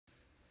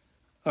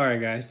All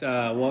right, guys.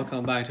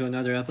 Welcome back to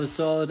another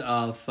episode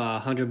of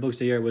 100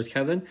 Books a Year with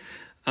Kevin.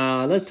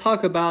 Let's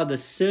talk about the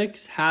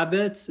 6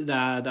 habits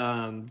that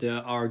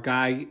our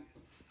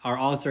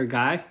author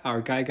guy,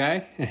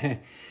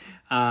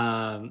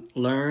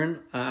 learn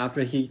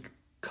after he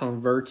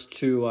converts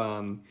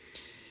to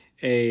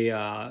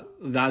a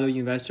value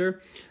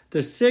investor. The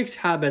 6th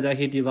habit that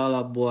he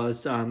developed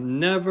was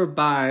never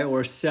buy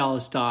or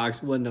sell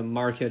stocks when the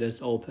market is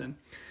open.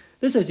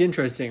 This is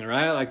interesting,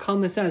 right? Like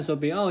common sense would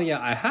be, oh yeah,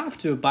 I have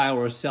to buy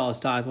or sell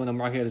stocks when the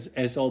market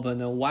is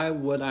open. And why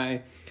would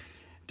I?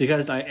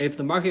 Because if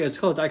the market is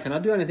closed, I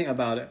cannot do anything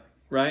about it,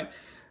 right?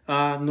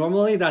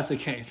 Normally that's the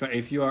case, right?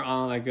 If you are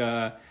on like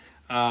a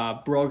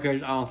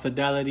brokerage on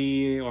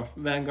Fidelity or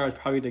Vanguard, it's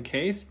probably the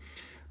case.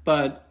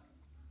 But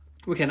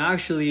we can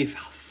actually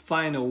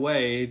find a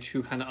way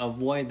to kind of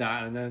avoid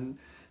that. And then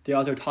the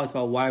author talks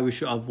about why we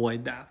should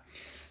avoid that.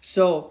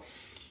 So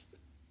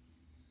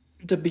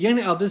the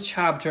beginning of this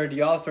chapter,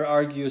 the author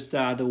argues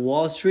that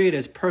Wall Street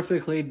is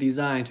perfectly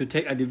designed to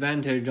take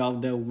advantage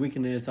of the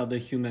weakness of the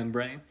human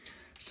brain.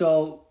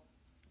 So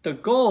the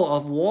goal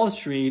of Wall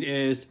Street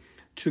is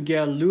to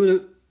get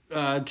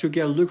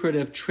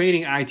lucrative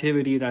trading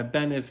activity that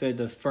benefit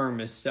the firm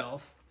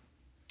itself.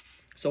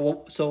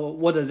 So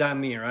what does that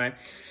mean, right?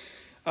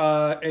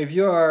 If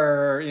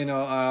you're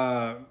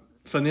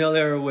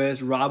familiar with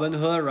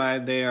Robinhood,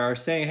 right? They are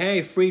saying,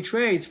 hey, free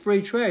trades,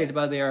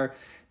 but they are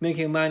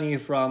making money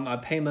from a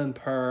payment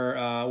per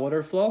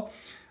order flow.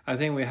 I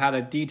think we had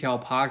a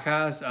detailed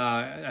podcast,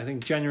 I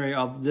think January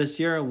of this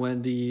year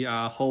when the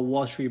whole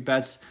Wall Street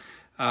bets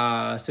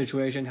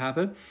situation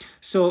happened.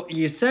 So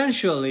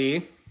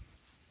essentially,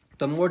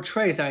 the more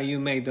trades that you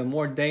make, the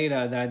more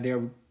data that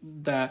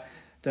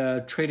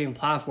the trading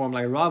platform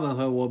like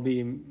Robinhood will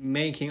be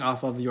making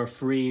off of your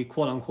free,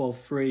 quote unquote,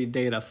 free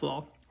data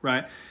flow,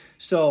 right?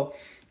 So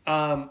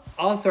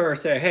author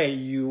say, hey,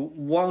 you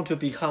want to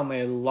become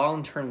a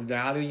long-term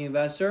value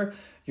investor,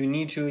 you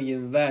need to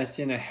invest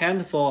in a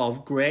handful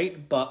of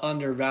great but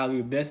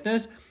undervalued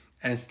business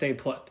and stay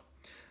put.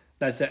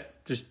 That's it.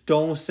 Just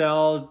don't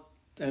sell.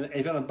 And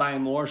if you want to buy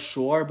more,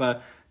 sure,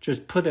 but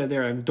just put it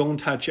there and don't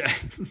touch it,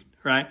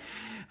 right?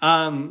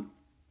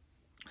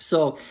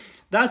 So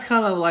that's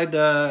kind of like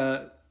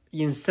the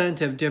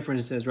incentive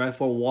differences, right?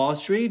 For Wall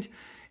Street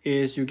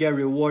is you get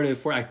rewarded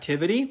for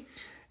activity.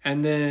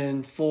 And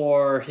then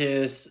for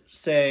his,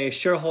 say,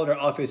 shareholder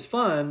of his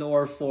fund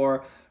or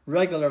for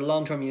regular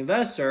long-term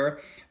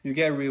investor, you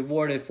get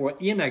rewarded for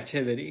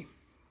inactivity.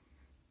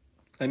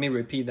 Let me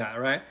repeat that,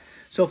 right?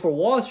 So for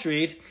Wall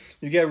Street,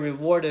 you get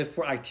rewarded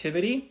for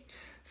activity.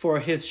 For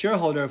his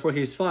shareholder, for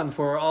his fund,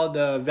 for all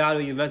the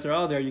value investor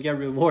out there, you get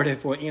rewarded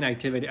for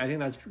inactivity. I think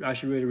that's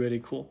actually really, really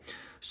cool.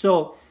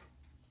 So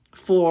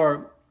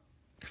for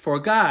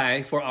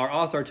our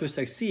author to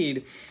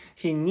succeed,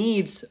 he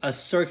needs a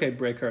circuit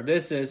breaker.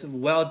 This is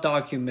well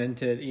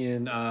documented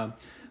in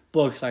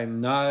books like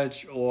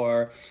Nudge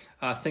or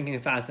Thinking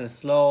Fast and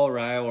Slow,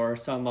 right? Or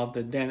some of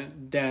the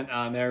Dan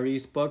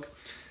Mary's book.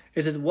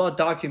 It is well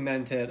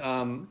documented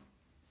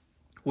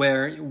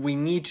where we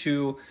need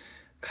to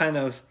kind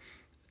of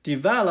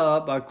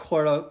develop a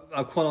quote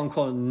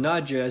unquote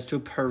nudges to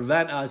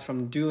prevent us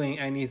from doing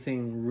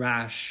anything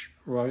rash,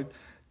 right?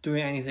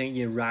 Doing anything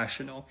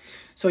irrational.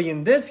 So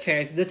in this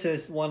case, this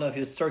is one of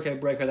his circuit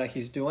breaker that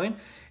he's doing,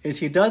 is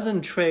he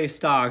doesn't trade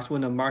stocks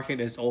when the market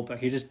is open.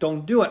 He just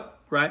don't do it,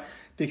 right?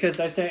 Because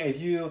let's say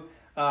if you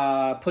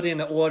put in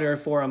an order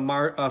for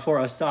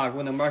a stock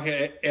when the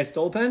market is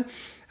open,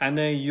 and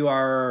then you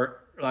are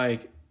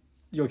like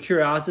your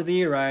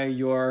curiosity, right?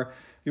 You're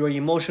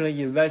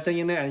emotionally invested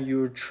in it, and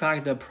you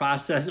track the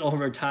process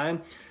over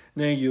time,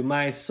 then you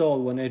might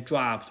sell when it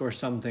drops or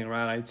something,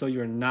 right? Like, so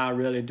you're not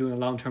really doing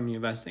long-term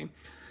investing.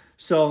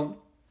 So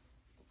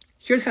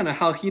here's kind of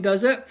how he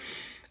does it.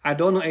 I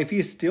don't know if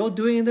he's still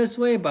doing it this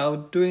way,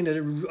 but during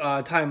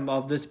the time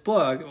of this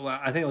book,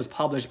 I think it was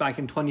published back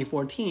in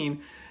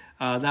 2014,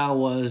 that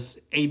was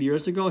 8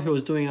 years ago, he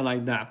was doing it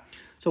like that.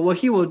 So what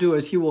he will do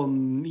is he will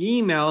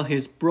email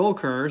his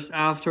brokers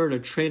after the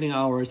trading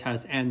hours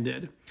has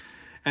ended.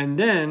 And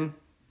then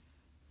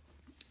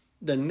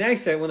the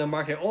next day when the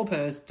market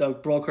opens, the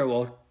broker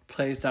will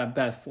place that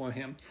bet for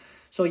him.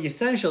 So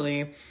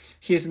essentially,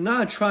 he's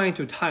not trying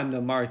to time the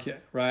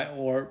market, right?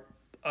 Or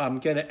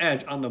get an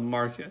edge on the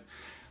market.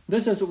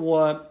 This is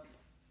what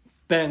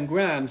Ben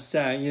Graham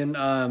said in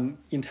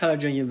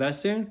Intelligent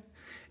Investing,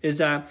 is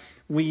that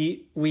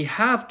we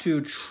have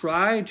to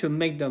try to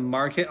make the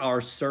market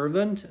our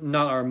servant,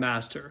 not our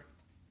master.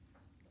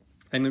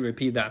 Let me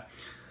repeat that.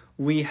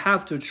 We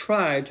have to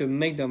try to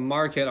make the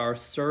market our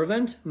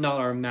servant, not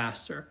our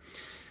master.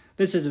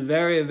 This is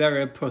very,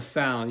 very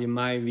profound in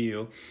my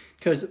view,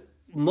 because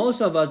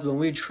most of us, when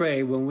we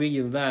trade, when we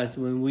invest,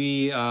 when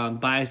we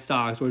buy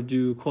stocks or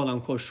do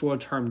quote-unquote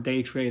short-term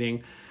day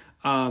trading,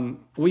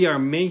 we are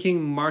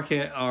making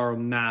market our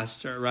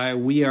master, right?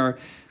 We are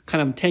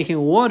kind of taking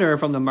order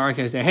from the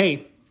market and say,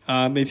 hey,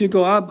 if you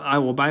go up, I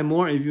will buy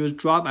more. If you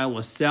drop, I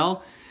will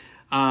sell.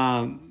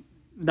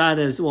 that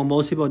is what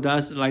most people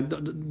does. Like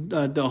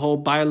the whole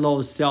buy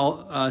low,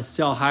 sell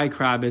high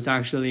crap is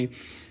actually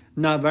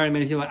not very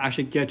many people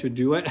actually get to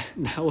do it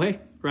that way,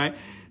 right?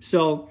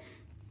 So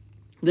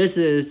this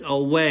is a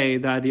way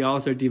that the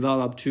author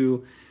developed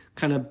to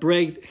kind of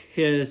break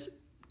his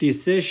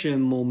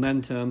decision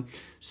momentum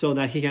so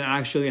that he can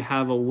actually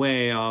have a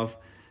way of,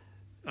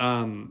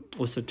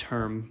 what's the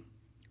term?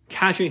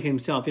 Catching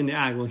himself in the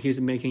act when he's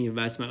making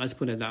investment. Let's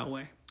put it that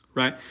way,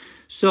 right?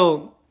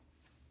 So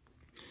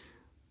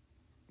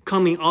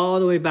coming all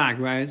the way back,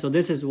 right? So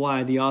this is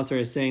why the author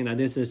is saying that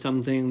this is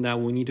something that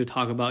we need to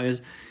talk about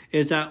is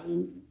that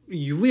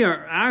we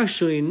are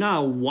actually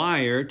not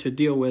wired to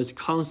deal with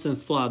constant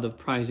flood of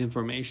price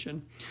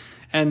information.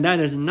 And that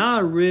is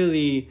not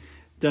really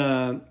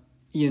the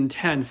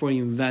intent for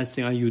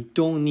investing. Like, you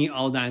don't need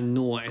all that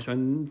noise.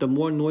 Right? The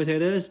more noise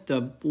it is,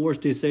 the worse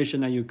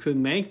decision that you could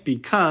make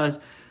because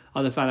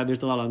of the fact that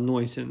there's a lot of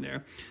noise in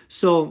there.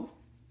 So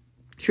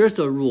here's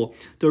the rule.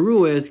 The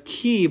rule is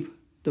keep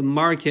the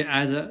market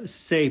at a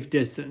safe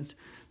distance.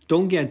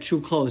 Don't get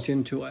too close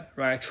into it,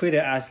 right? Treat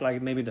it as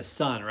like maybe the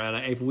sun, right?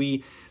 Like if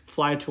we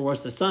fly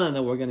towards the sun,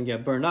 then we're going to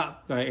get burned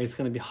up, right? It's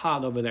going to be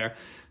hot over there.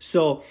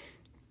 So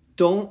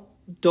don't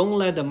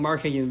let the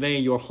market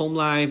invade your home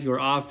life, your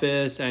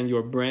office, and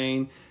your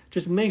brain.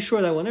 Just make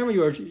sure that whenever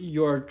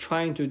you're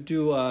trying to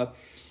do a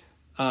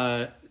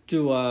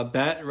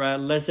bet, right?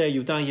 Let's say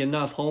you've done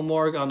enough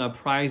homework on the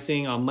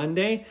pricing on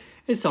Monday.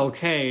 It's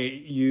okay.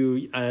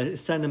 You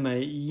send them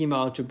an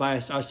email to buy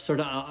a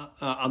certain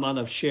amount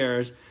of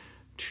shares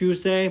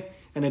Tuesday,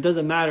 and it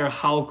doesn't matter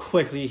how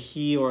quickly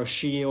he or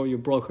she or your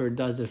broker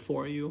does it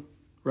for you,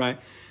 right?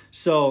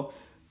 So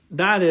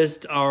that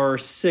is our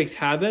 6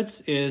 habits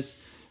is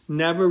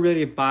never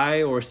really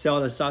buy or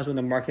sell the stocks when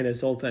the market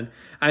is open.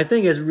 I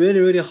think it's really,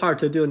 really hard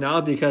to do now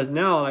because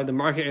now like the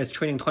market is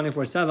trading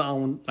 24/7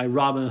 on like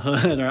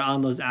Robinhood or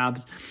on those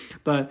apps.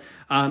 But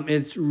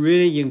it's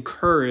really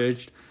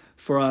encouraged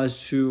for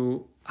us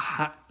to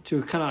kind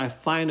of like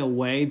find a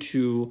way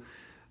to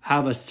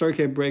have a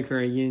circuit breaker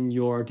in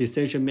your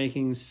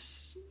decision-making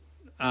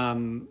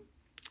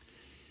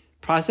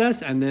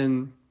process, and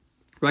then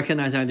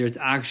recognize that there's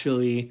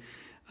actually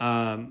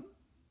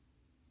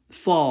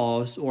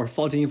false or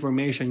faulty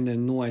information in the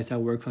noise that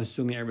we're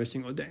consuming every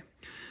single day.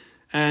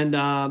 And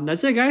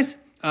that's it, guys.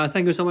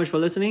 Thank you so much for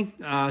listening.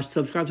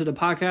 Subscribe to the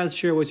podcast,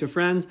 share with your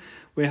friends.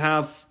 We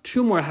have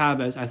 2 more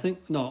habits. I think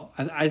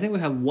we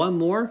have 1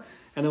 more,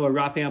 and then we're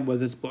wrapping up with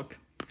this book.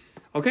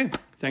 Okay,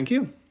 thank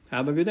you.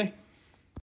 Have a good day.